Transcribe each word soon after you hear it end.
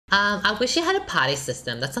I wish you had a party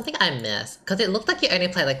system. That's something I miss. Because it looked like you only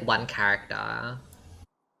play like one character.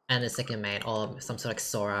 And it's like your main, or some sort of like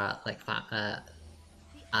Sora, like,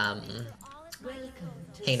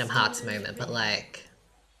 Kingdom Hearts moment. But like,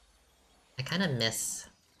 I kind of miss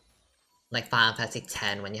like Final Fantasy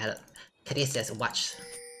X when you had Caduceus watch.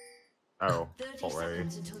 Oh, already.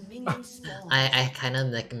 I kind of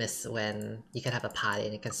like miss when you could have a party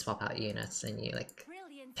and you can swap out units and you like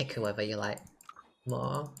pick whoever you like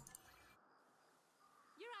more.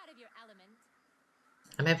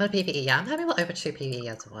 I'm happy for PvE. Yeah, I'm happy for over 2 PvE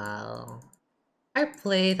as well.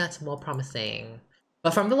 Hopefully that's more promising.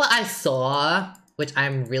 But from what I saw, which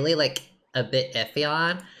I'm really like a bit iffy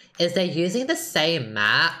on, is they're using the same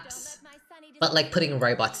maps, but like putting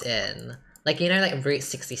robots in. Like, you know, like Route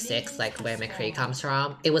 66, like where McCree comes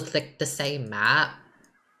from? It was like the same map,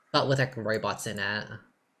 but with like robots in it.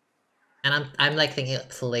 And I'm like thinking,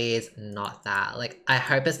 please not that. Like, I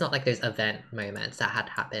hope it's not like those event moments that had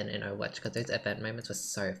happened in Overwatch, because those event moments were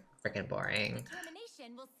so freaking boring.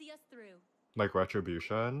 Like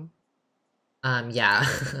Retribution? Yeah.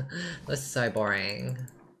 It was so boring.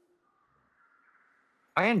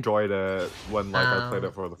 I enjoyed it when like I played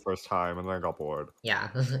it for the first time and then I got bored. Yeah,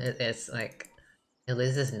 it's like, it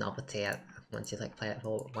loses novelty once you like play it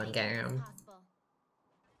for one game.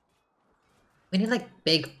 We need like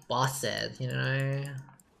big bosses, you know?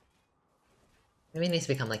 Maybe it needs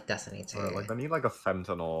to become like Destiny 2. Or, like I need like a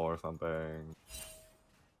Sentinel or something.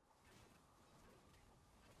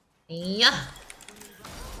 Yeah!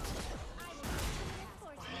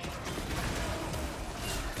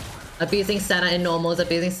 Abusing Senna in normals,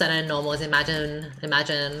 imagine.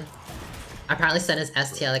 Apparently Senna's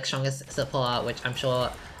S tier, like strongest support, which I'm sure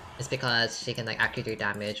is because she can like actually do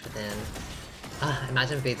damage within.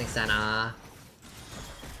 Imagine abusing Senna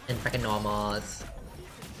in freaking normals.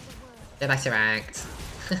 Go back to ranked.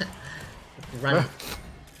 Run.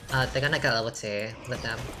 They're gonna get level 2. Let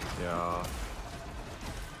them. Yeah.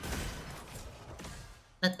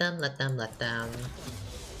 Let them.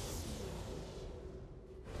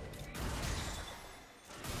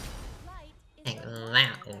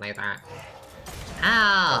 Oh my god.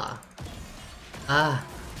 Ow!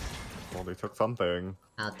 Well, they took something.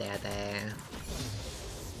 How dare they.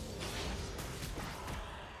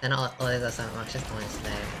 Then all these are some obnoxious points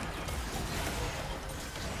today.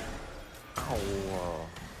 Ow.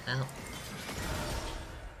 Oh.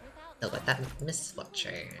 Look at that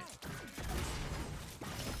misfortune.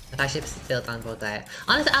 I thought she built Unbroke Light.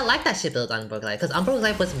 Honestly, I like that she built Unbroke Light, because Unbroke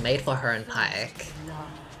Light was made for her and Pike.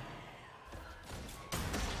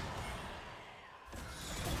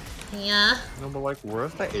 Yeah. No, but like,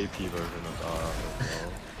 where's the AP version of that?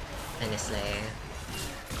 Honestly.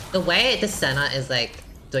 The way the Senna is like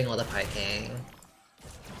doing all the poking.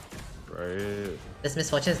 Right. This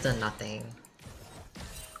Misfortune has done nothing.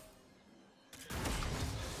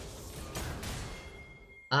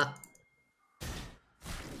 I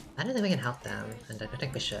don't think we can help them, and I don't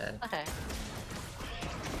think we should. Okay.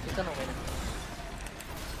 We're gonna win.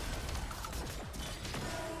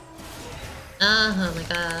 Oh my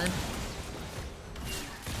god.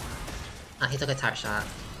 He took a tart shot.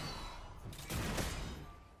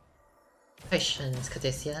 Potions,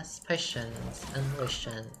 Caduceus. Potions and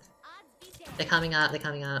lotions. They're coming up,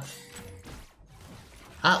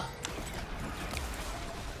 Oh!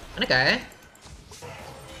 Wanna go?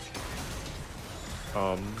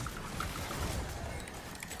 Oh,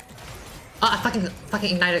 I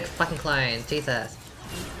fucking ignited fucking clone. Jesus.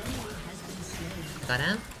 Got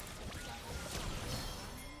him?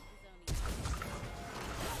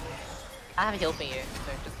 I have a heal for you,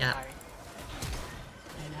 so just Yeah. sorry.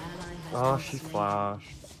 Oh, she flashed.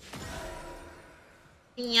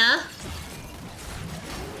 Yeah.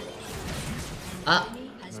 Oh.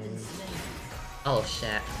 Oh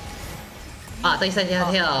shit. Oh, I thought you said you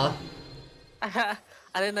had heal. I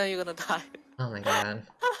didn't know you were gonna die. Oh my god.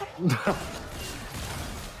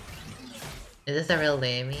 Is this a real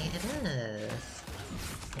Lammy? It is.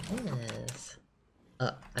 It is.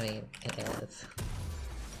 Oh, I mean, it is.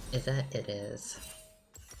 Is it? It is.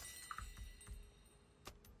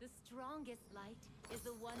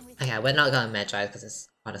 Okay, we're not going Magi because it's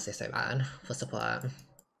honestly so bad for support.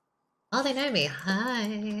 Oh, they know me.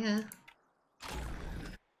 Hi.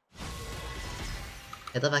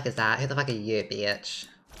 Who the fuck is that? Who the fuck are you, bitch?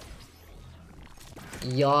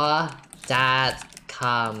 Your dad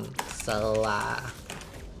counselor.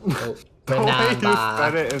 Remember, you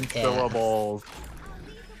said it in syllables.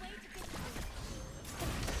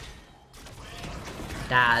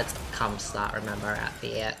 Dad counselor, remember at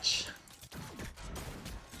bitch.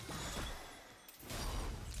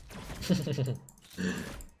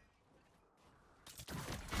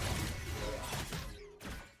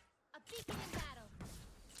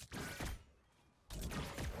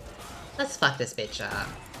 Let's fuck this bitch up.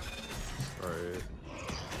 Alright.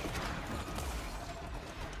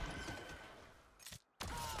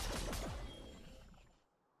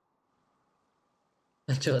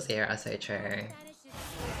 Jules here, I say true.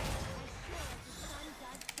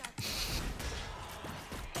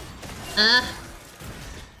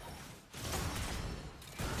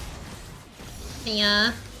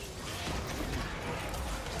 Yeah.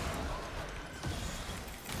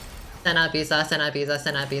 Senabiza, Senabiza,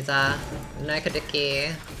 Senabiza. No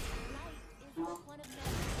Kaduki.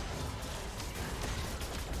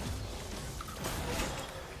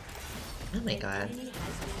 Oh my god.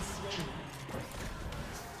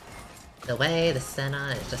 The way the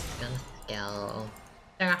Senna is just gonna scale.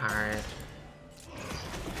 They're hard.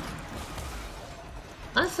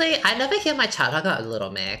 Honestly, I never hear my chat talk about Little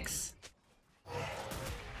Mix.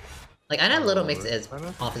 Like, I know Little Mix is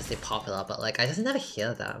obviously popular, but like, I just never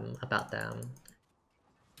hear about them.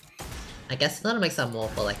 I guess Little Mix are more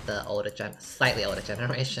for like the slightly older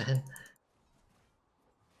generation.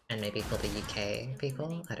 And maybe for the UK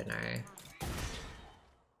people? I don't know.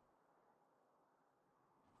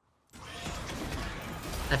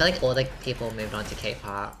 I feel like all the people moved on to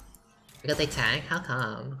K-pop. Because they tank? How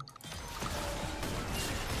come?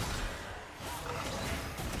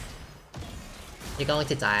 You're going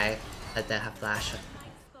to die as they have flash.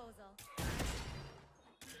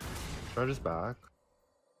 Charge is back.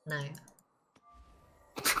 No.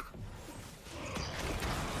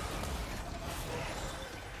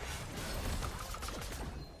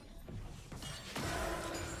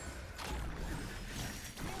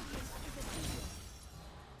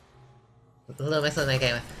 Little Mix doesn't make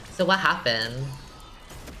it. So what happened?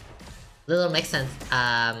 Little Mix sense,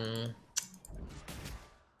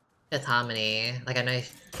 Fifth Harmony. Like I know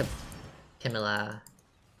Camilla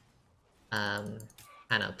kind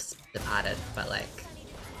of departed, but like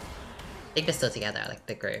I think they're still together, like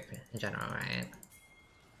the group in general, right?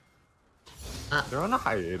 They're on a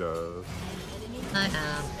hiatus. I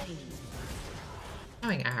am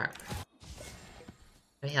going out.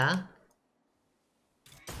 Are you here?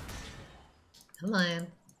 Come on.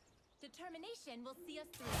 Determination will see us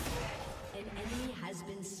through. An enemy has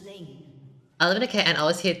been slain. I live in UK and I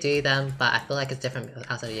always hear do them, but I feel like it's different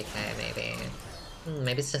outside the UK, maybe.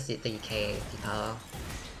 Maybe it's just the UK people.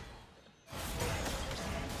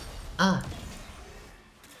 Ah.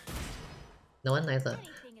 No one knows it.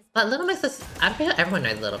 But Little Mix is... I'm pretty sure everyone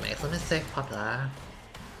knows Little Mix. Little Mix is so popular.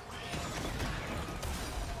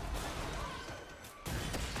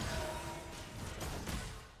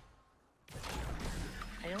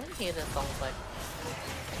 I only hear the songs like...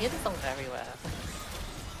 I hear the songs everywhere.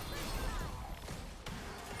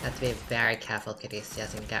 You have to be very careful,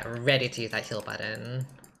 Caduceus, and get ready to use that heal button.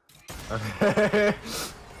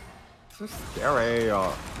 So scary.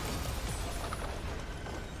 Oh.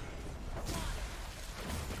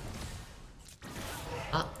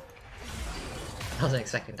 I wasn't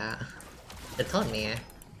expecting that. It told me.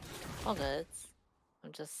 All good.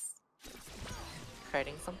 I'm just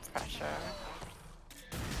creating some pressure.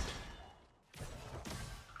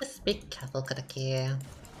 Just be careful, Kadaki.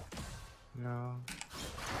 No.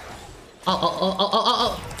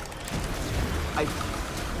 Oh! I... You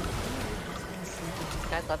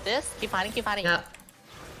guys got this? Keep fighting, keep fighting. Yep.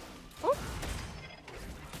 Ooh.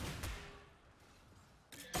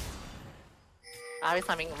 Ari's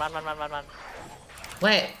coming. Run.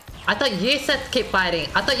 Wait, I thought you said keep fighting.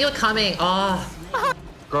 I thought you were coming. Oh,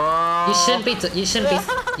 Girl. you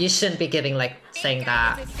shouldn't be giving like saying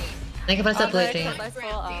that. Thank you for supporting. I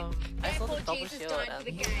saw the double shield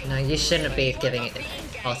and... No, you shouldn't be giving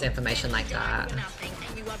false information like that.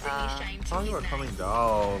 How you are coming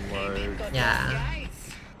down, like... Yeah.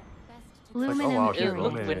 Luminum It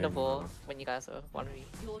looked Luminum. winnable when you guys were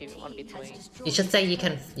 1v2. You should say you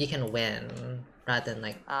can win rather than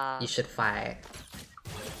like you should fight.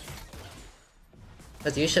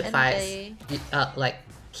 Because you should fight. Like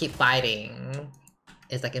keep fighting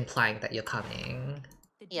is like implying that you're coming.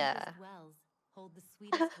 Yeah. Hold the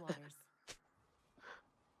sweetest waters.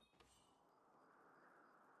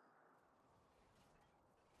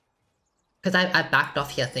 Because I backed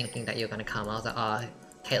off here thinking that you're gonna come. I was like, oh,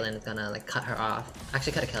 Caitlyn is gonna like cut her off.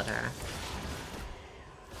 Actually, could have killed her.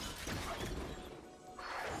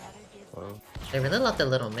 Oh. They really love the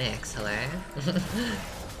Little Mix. Hello.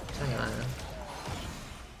 Hang on.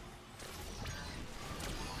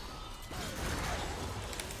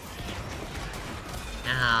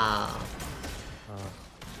 Ow.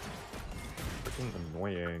 Freaking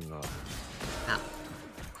annoying. Ow.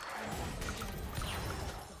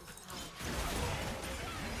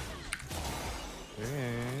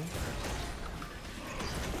 Okay.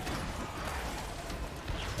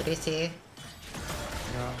 Did we see?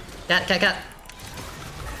 Yeah. Get!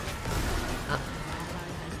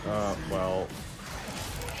 Well,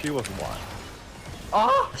 she was one.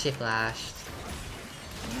 Oh, she flashed.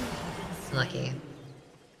 Lucky.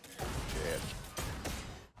 Shit.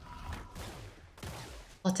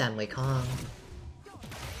 Oh damn, Wei Kong.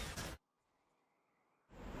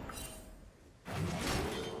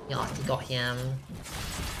 Yeah, you got him.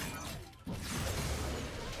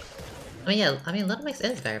 I mean, yeah, I mean, Little Mix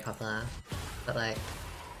is very popular, but like...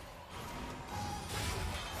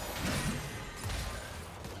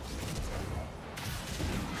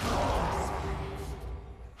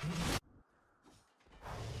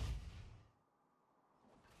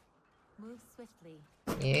 Move swiftly.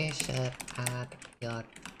 You should add your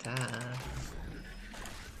dad.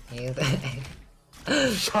 He's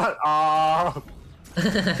Shut up!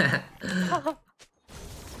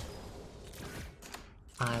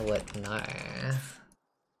 I would know.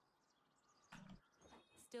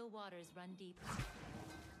 Still waters run deep.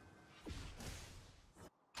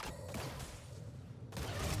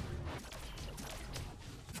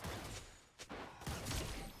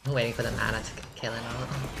 I'm waiting for the mana to kill it all.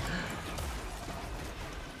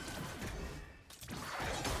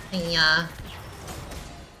 Yeah.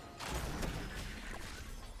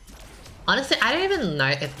 Honestly, I don't even know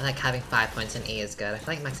if like having 5 points in E is good. I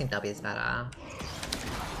feel like maxing W is better.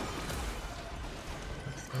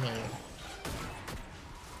 Let's see.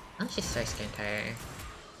 Oh, she's so skinty.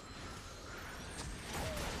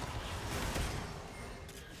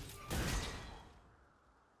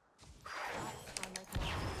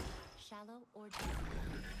 Shallow or deep.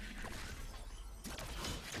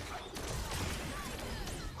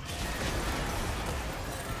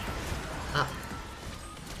 Oh.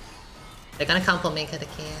 They're gonna come for me, Kadaki.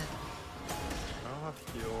 I don't have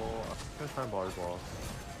heal. I'm gonna try and body block.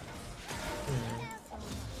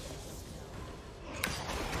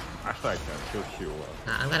 Actually, I can. She'll heal well.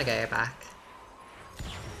 Nah, I'm gonna go back.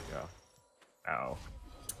 Yeah. Ow.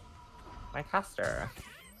 My caster.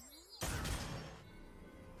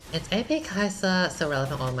 It's AP Kaiser so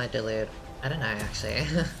relevant on my Delude? I don't know actually.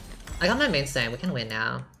 I got my Moonstone, we can win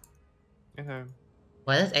now. Okay.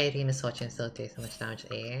 Why does AD Misfortune still do so much damage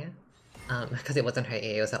to E? Because it wasn't her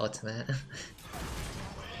E, it was her ultimate.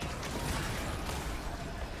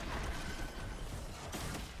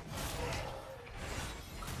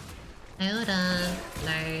 Hold on.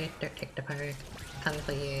 No, don't take the poke. I'm coming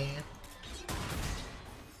for you.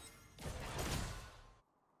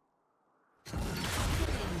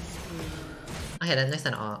 Okay, then there's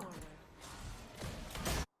an ult.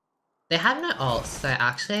 They have no ult, so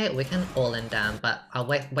actually we can all in them, but I'll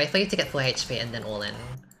wait for you to get 4 HP and then all in.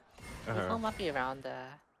 People might be around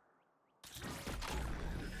there.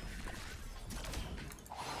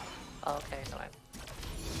 Oh, okay, no.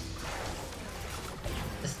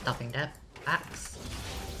 Just stopping their backs.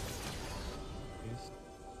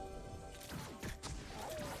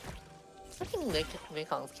 I think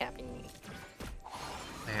Wukong's capping me.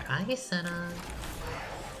 Where are you, Senna?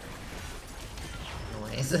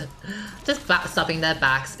 Noise. Just stopping their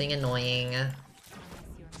backs, being annoying. An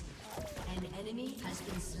enemy has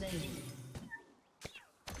been slain.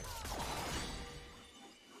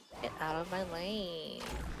 Get out of my lane.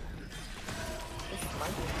 This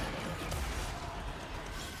monkey.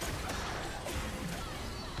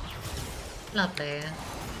 Lovely.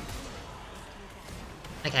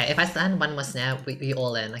 Okay, if I stand one more snare, we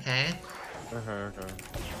all in, okay? Okay.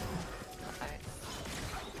 Okay.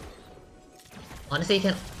 Honestly, you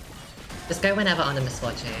can just go whenever on the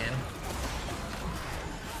Misfortune.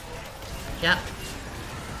 Yep.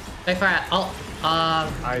 Go for it. Oh,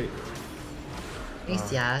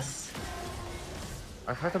 please, yes.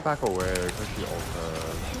 I tried to back away because she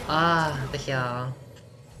ulted. Ah, the heal.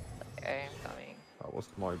 Okay, I'm coming. That was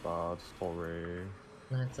my bad. Sorry.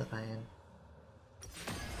 No, it's so fine.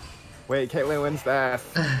 Wait, Caitlyn wins this.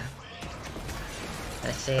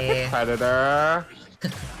 Does she? Predator.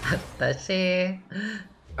 Does she?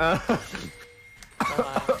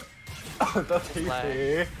 Does he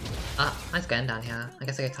see? Ah, mine's going down here. I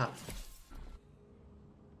guess I go top.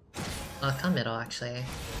 Oh, come middle, actually.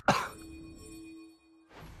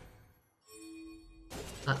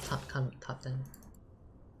 Ah, top, come top then.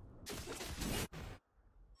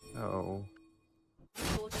 Oh.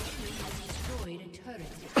 Your team has destroyed a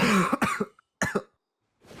turret.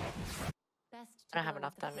 Best I don't have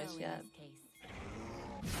enough damage yet.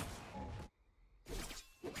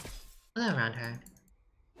 I'll go around her.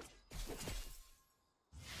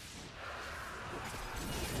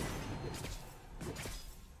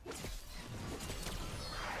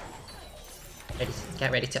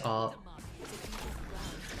 Get ready to ult.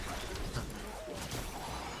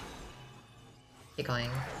 Keep going.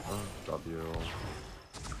 W. Okay.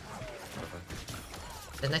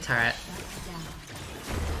 There's no turret.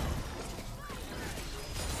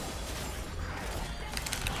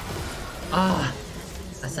 Oh!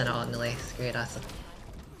 I sent it on nearly screwed us.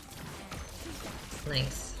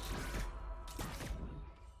 Nice.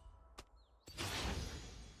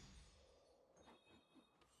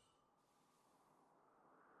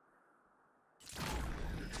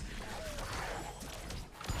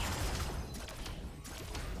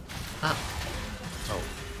 Oh.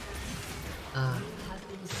 Oh.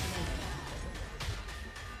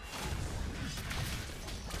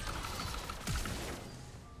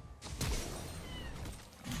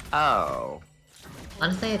 Oh.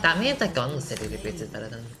 Honestly, that means that Gong City Boots is better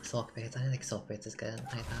than Sork Boots. I don't think Sork Boots is good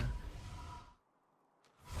either.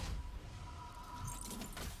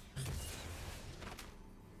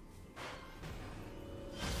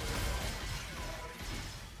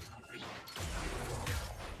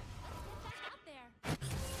 Out there.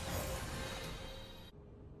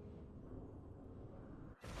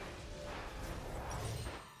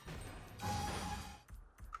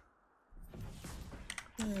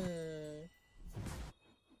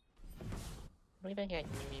 I don't even get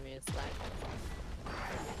Mimi's like.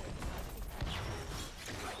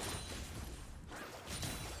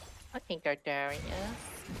 I think they're daring us.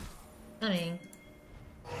 Coming.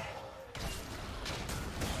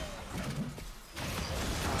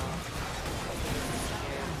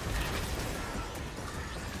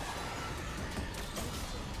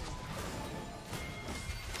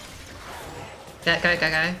 Go, go, go,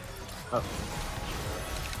 go. Oh.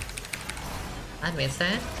 I'm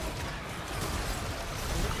Moonstone.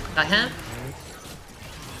 Got him.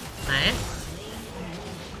 Nice.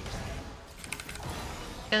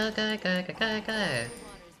 Go, go, go, go, go, go. Waters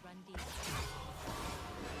run deep.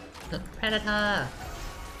 Predator.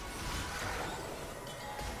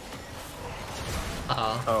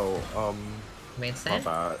 Uh-oh. Oh, my Moonstone?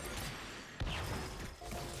 bad.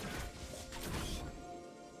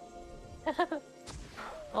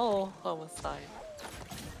 Oh, almost died.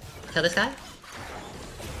 Kill this guy?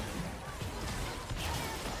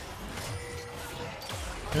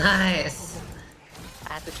 Nice!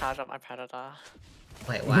 I had to charge up my predator.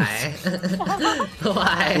 Wait, why?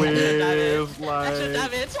 Why? With Extra like...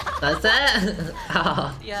 damage. Does it?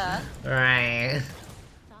 Oh, Yeah. right.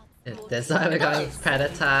 Thoughts This is why we're going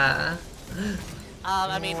Predator.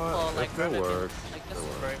 I mean, You know what? for like It could roaming, work. like this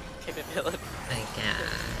roaming capability. My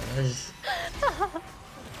gosh.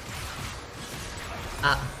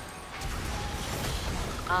 Ah,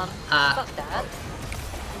 She's not dead.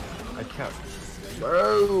 I can't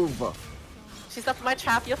move! She's up my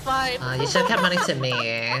trap. You're fine. you should have kept running to me.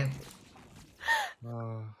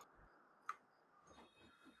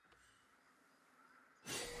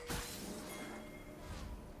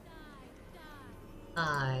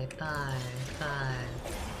 Bye, bye, bye.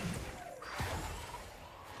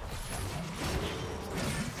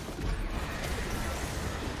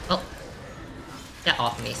 Oh. Get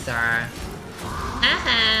off me, sir.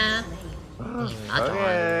 Haha. Imagine.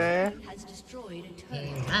 Okay. has destroyed a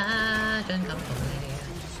turret. Imagine come to me.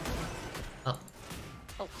 Oh.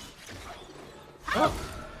 Oh. Oh.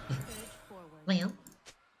 Surge forward. Well,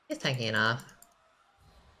 it's tanky enough.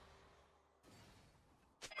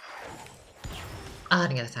 I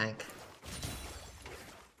didn't get a tank.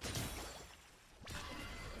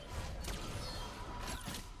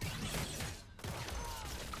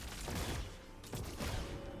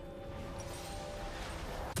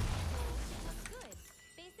 Good.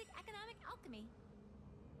 Basic economic alchemy.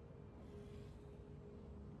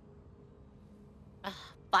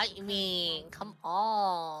 Bite me. Come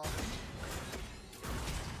on.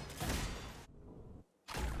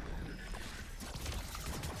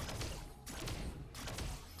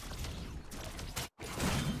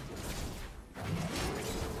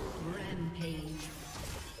 Rampage.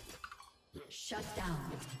 Shut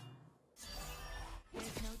down.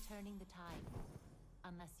 There's no turning the tide.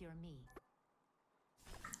 Unless you're me.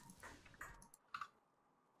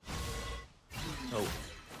 Oh.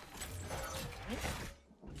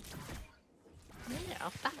 Yeah, I'll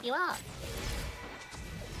fuck you up.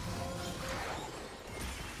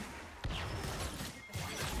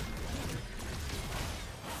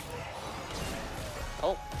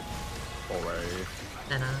 Oh. Alright.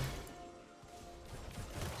 Then,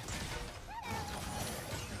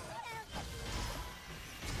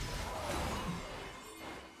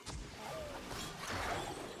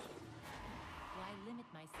 Why limit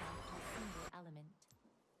myself to a single element?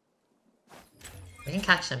 we can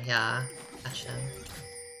catch him here. Catch him.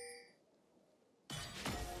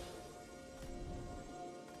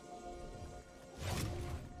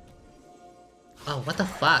 Oh, what the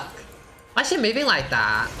fuck? Why is she moving like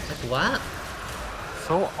that? Like, what?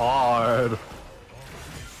 So odd.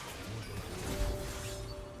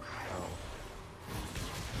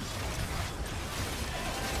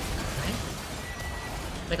 Okay.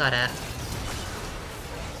 We got it.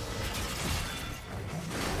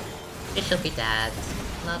 It should be dead.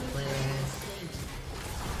 Lovely.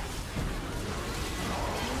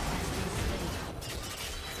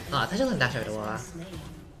 Oh, I thought you were gonna dash over the wall.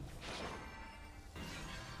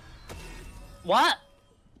 What?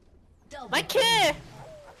 My kid!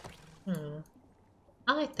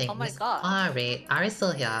 I think Oh my Miss god. Ari. Ari's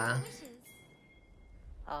still here.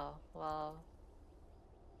 Oh, well.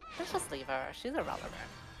 Let's just leave her. She's irrelevant.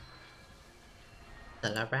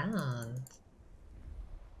 Still around.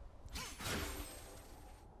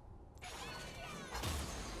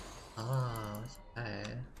 Oh, okay.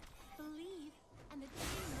 Believe, and the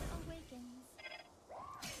dreamer awakens.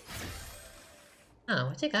 Oh,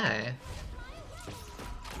 where'd you go?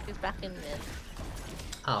 She's back in mid.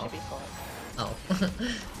 Oh. Should be fine. Oh.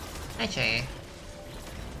 Hi, Trey.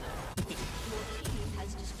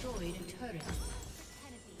 Has destroyed a turret.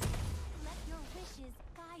 Let your wishes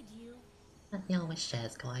guide you. Let your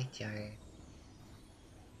wishes guide you.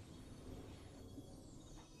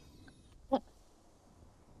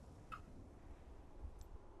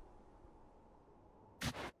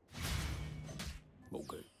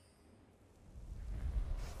 Okay.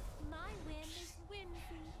 My win is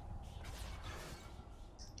whimsy.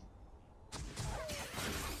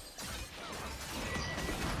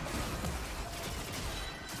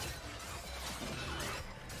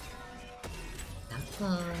 That's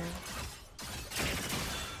all.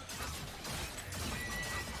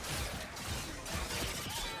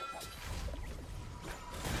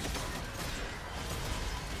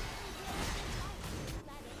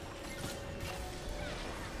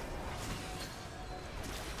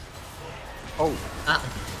 Oh. Ah.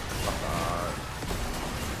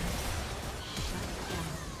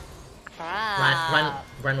 Crap.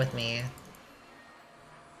 Run with me.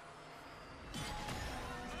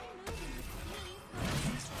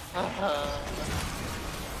 Her?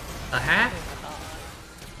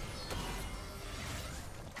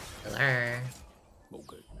 Hello.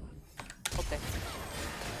 Okay. Okay.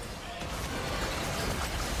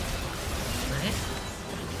 Nice.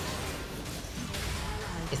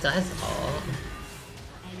 He still has ult.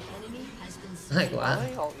 An enemy has been Like what?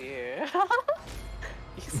 Oh, yeah.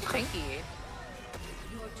 He's cranky.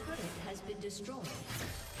 Your turret has been destroyed.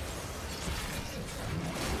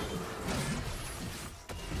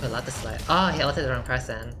 I love the slide. Oh, he ulted the wrong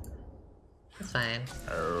person. That's fine.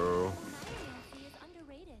 Oh. Loyalty is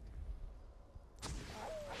underrated.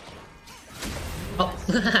 Oh.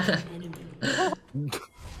 Enemy.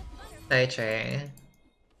 Very true.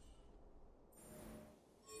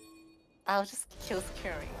 I'll just kill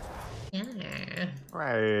Security. Yeah.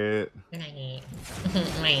 Right. Right.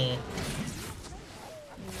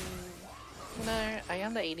 No, I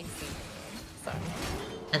am the ADC. So.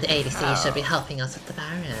 And the ADC should be helping us with the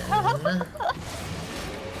Baron. No,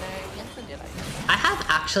 yes, I did. I have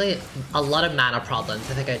actually a lot of mana problems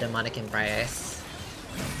if I go Demonic Embrace.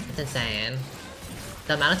 It's insane.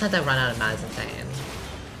 The amount of times I run out of mana is insane.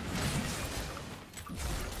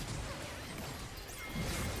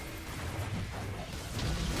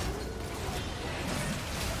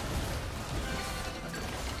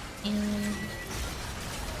 And...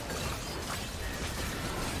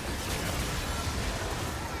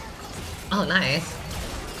 Oh, nice.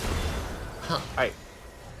 Huh. Hey.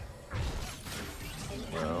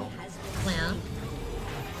 Well. Well.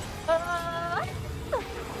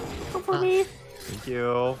 For me. Thank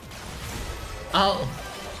you. Oh.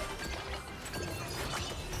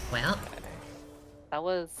 Well. That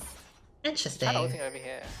was. Interesting. Kind of over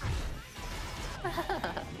here.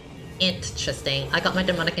 Interesting. I got my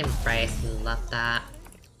Demonic Embrace. Love that.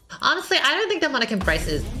 Honestly, I don't think Demonic Embrace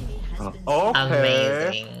is Okay.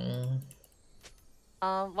 amazing.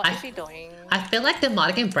 What is she doing? I feel like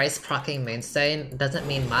Demonic Embrace proccing Moonstone doesn't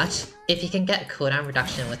mean much. If you can get cooldown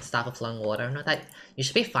reduction with Staff of Flowing Water and all that, you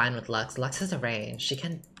should be fine with Lux. Lux has a range. She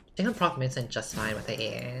can proc Moonstone just fine with her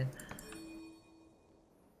ear.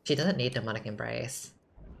 She doesn't need Demonic Embrace.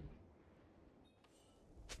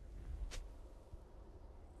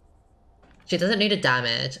 She doesn't need a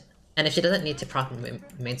damage, and if she doesn't need to proc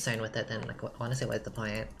Moonstone with it, then like honestly, what's the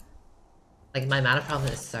point? Like my mana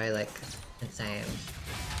problem is so like insane.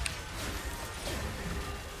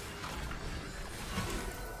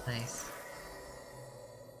 Nice.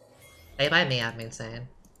 Stay by me, I'm insane.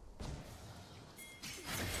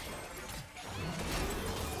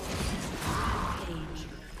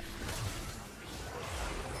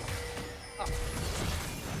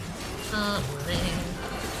 coming.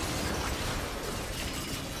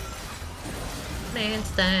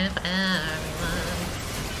 Moonstone for everyone.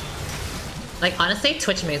 Like, honestly,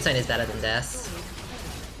 Twitch Moonstone is better than this.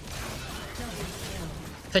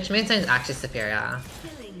 Twitch Moonstone is actually superior.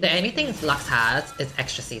 The only thing Lux has is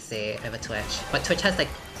extra CC over Twitch, but Twitch has like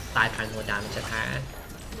 5 times more damage than her.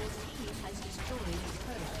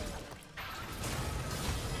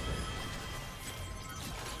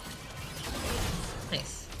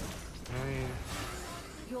 Nice.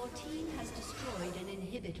 Your team has destroyed an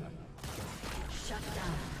inhibitor. Shut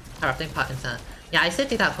down. Corrupting Potenza. Yeah, I used to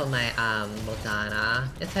do that for my Morgana.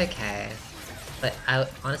 It's okay. But I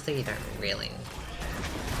honestly you don't really.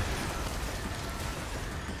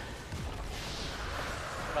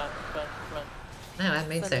 Run, run, run. No, I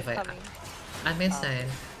made Sun so is wait. coming. I made Stone.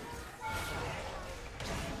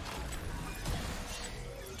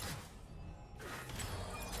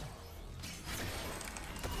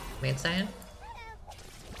 Main Stone?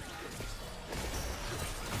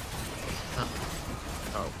 Oh.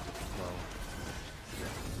 Oh, well.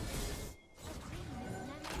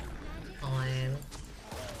 Fine.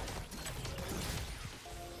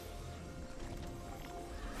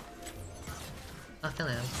 I'll kill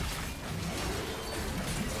him.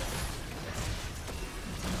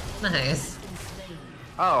 Nice.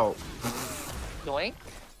 Oh, Yoink.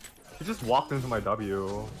 he just walked into my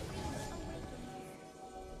W.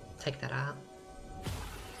 Take that out.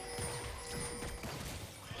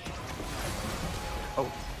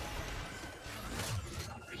 Oh.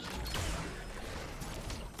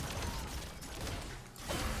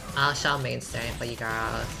 I'll show Moonstone for you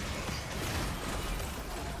girls.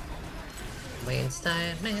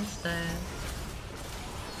 Moonstone, Moonstone.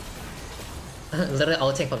 Literally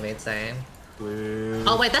ulting for Moonstone. Please.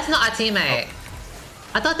 Oh wait, that's not our teammate.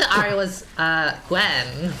 I thought the Ari was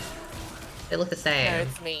Gwen. They look the No, same.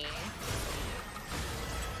 it's me.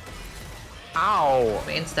 Ow!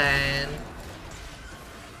 Moonstone.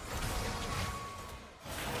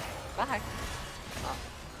 Bye. Oh.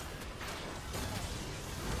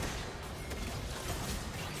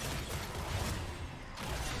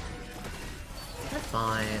 We're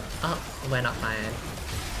fine. Oh, we're not fine.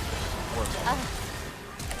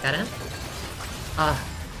 Got him? Oh.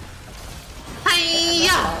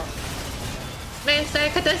 Hiya! Moonstone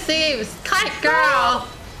could deceives! Kite girl!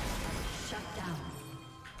 Shut down.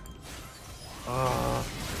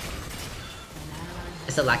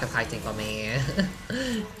 It's a lack of kiting for me. Has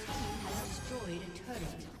destroyed a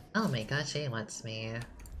turret. Oh my god, she wants me.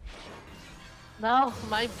 No,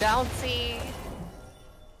 my bouncy.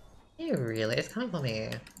 You really? It's coming for me.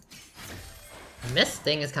 Miss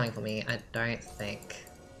Thing is coming for me, I don't think.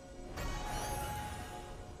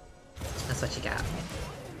 That's what you get.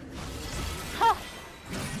 Huh.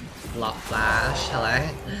 Flop flash, hello.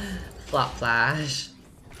 Flop flash.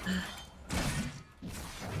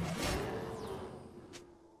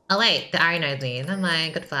 Oh wait, the Ari knows me. Never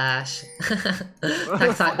mind, good flash.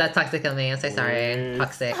 That's toxic of me, I'm so sorry.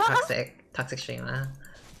 Wait. Toxic streamer.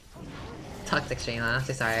 Toxic streamer,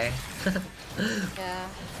 so sorry. Yeah,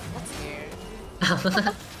 what's weird?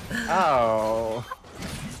 Ow!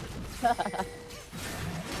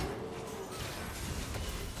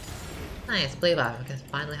 Nice, blue buff. We can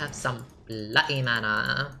finally have some bloody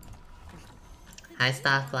mana. Hi,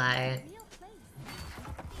 Starflight.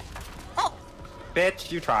 Oh!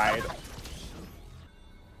 Bitch, you tried.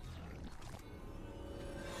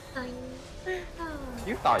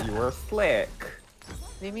 You thought you were slick.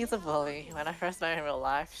 Mimi's a bully. When I first met her in real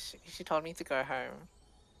life, she told me to go home.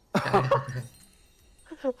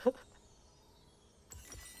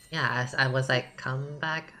 Yeah, I was like, come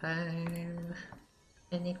back home.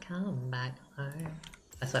 Can you come back home?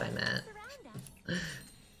 That's what I meant.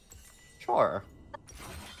 Sure.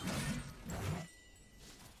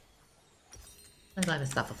 I'm going to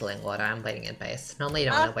stop for filling water. I'm waiting in base. Normally you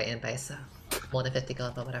don't want to wait in base, so more than 50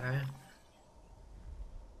 gold or whatever.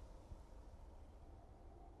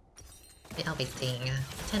 I'll be waiting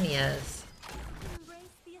 10 years. Embrace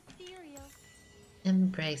the ethereal.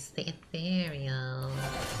 Embrace the ethereal.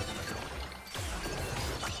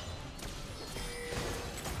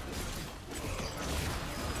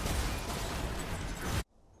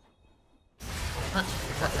 What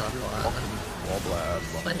teleport?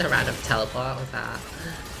 What the random teleport was that?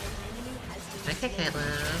 Okay,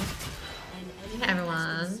 Caitlyn. Hey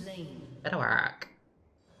everyone. Better work.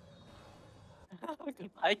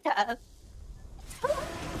 Goodbye, cat.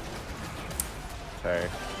 Okay.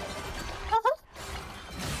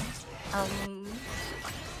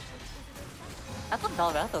 I thought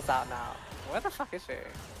Dalberto's out now. Where the fuck is she?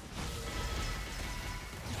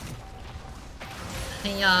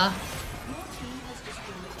 Hey y'all.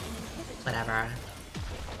 Whatever.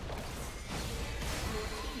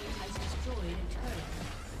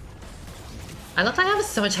 I look like I have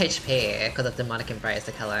so much HP because of Demonic Embrace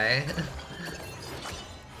the color.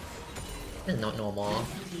 It's not normal.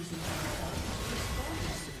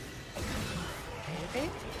 Maybe?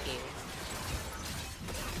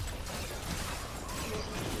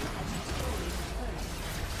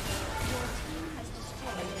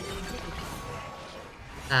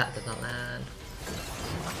 That did not land.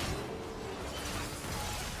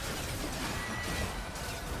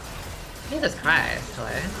 Jesus Christ, hello.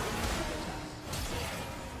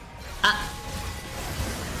 Ah!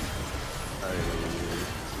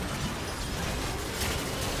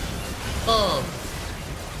 Boom!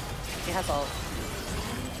 He has all.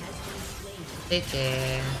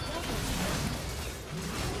 GG.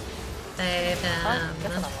 Save Oh, him. that's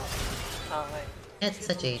another one. Oh, wait. It's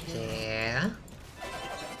a GG.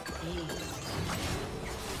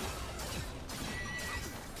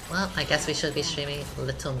 Well, I guess we should be streaming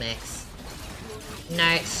Little Mix.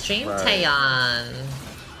 No, stream Right. Taeyeon.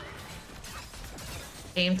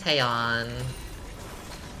 Stream Taeyeon.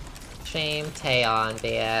 Stream Taeyeon,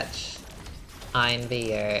 bitch. I'm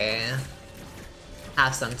you.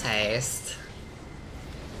 Have some taste.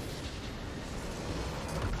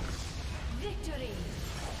 Victory.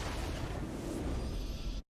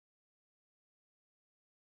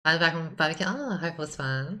 I was back from barbecue. Oh, I hope it was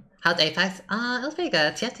fun. How's Apex? It was pretty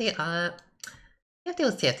good. TFT, TFT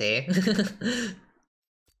was TFT.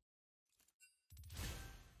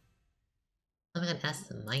 Oh my god,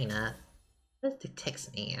 S minor. What does the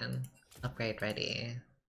text mean? Upgrade ready.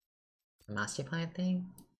 The master plan thing?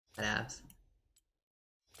 Whatevs.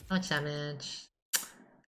 How much damage?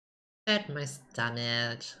 Third most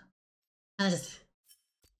damage. I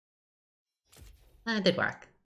did work.